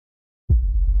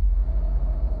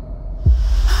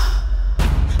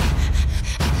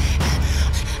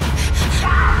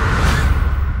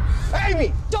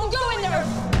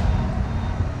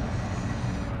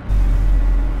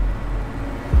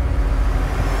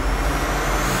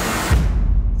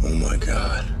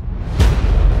God.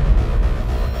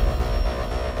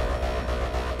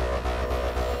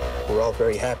 We're all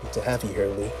very happy to have you here,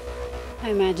 Lee.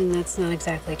 I imagine that's not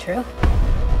exactly true.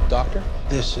 Doctor,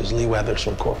 this is Lee Weathers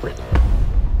from corporate.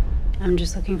 I'm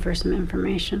just looking for some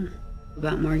information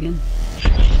about Morgane.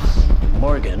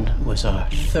 Morgane was our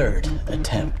third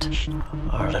attempt,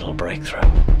 our little breakthrough.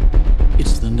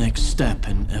 It's the next step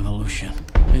in evolution.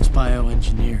 It's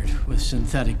bioengineered with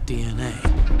synthetic DNA.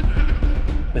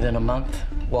 Within a month,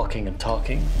 walking and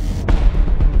talking.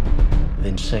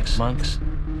 Within 6 months,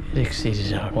 it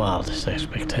exceeded our wildest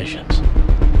expectations.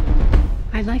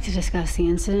 I'd like to discuss the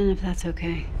incident, if that's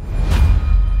okay.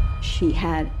 She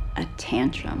had a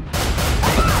tantrum.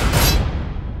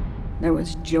 There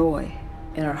was joy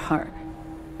in her heart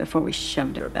before we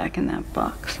shoved her back in that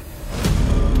box.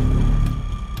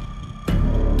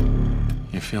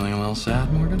 You feeling a little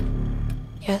sad, Morgan?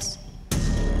 Yes.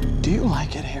 Do you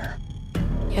like it here?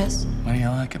 Yes. What do you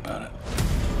like about it?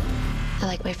 I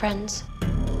like my friends.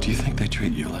 Do you think they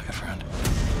treat you like a friend?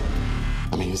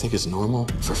 I mean, you think it's normal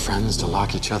for friends to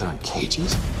lock each other in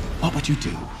cages? What would you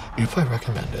do if I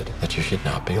recommended that you should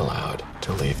not be allowed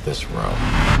to leave this room?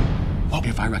 What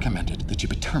if I recommended that you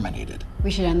be terminated? We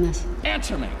should end this.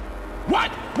 Answer me!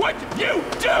 What would you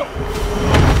do?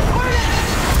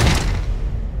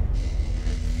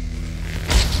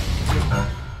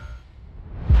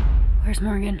 Where's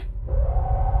Morgane?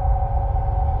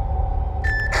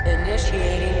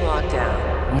 Initiating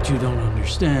lockdown. What you don't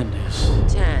understand is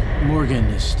 10,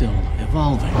 Morgane is still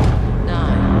evolving.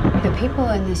 9, The people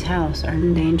in this house are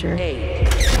in danger. 8,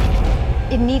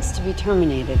 It needs to be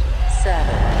terminated. 7,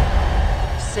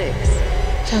 6,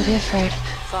 Don't be afraid.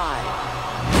 5,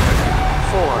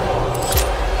 4,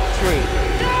 3,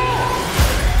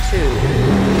 2,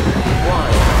 1.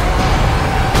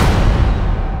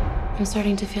 I'm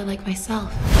starting to feel like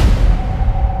myself.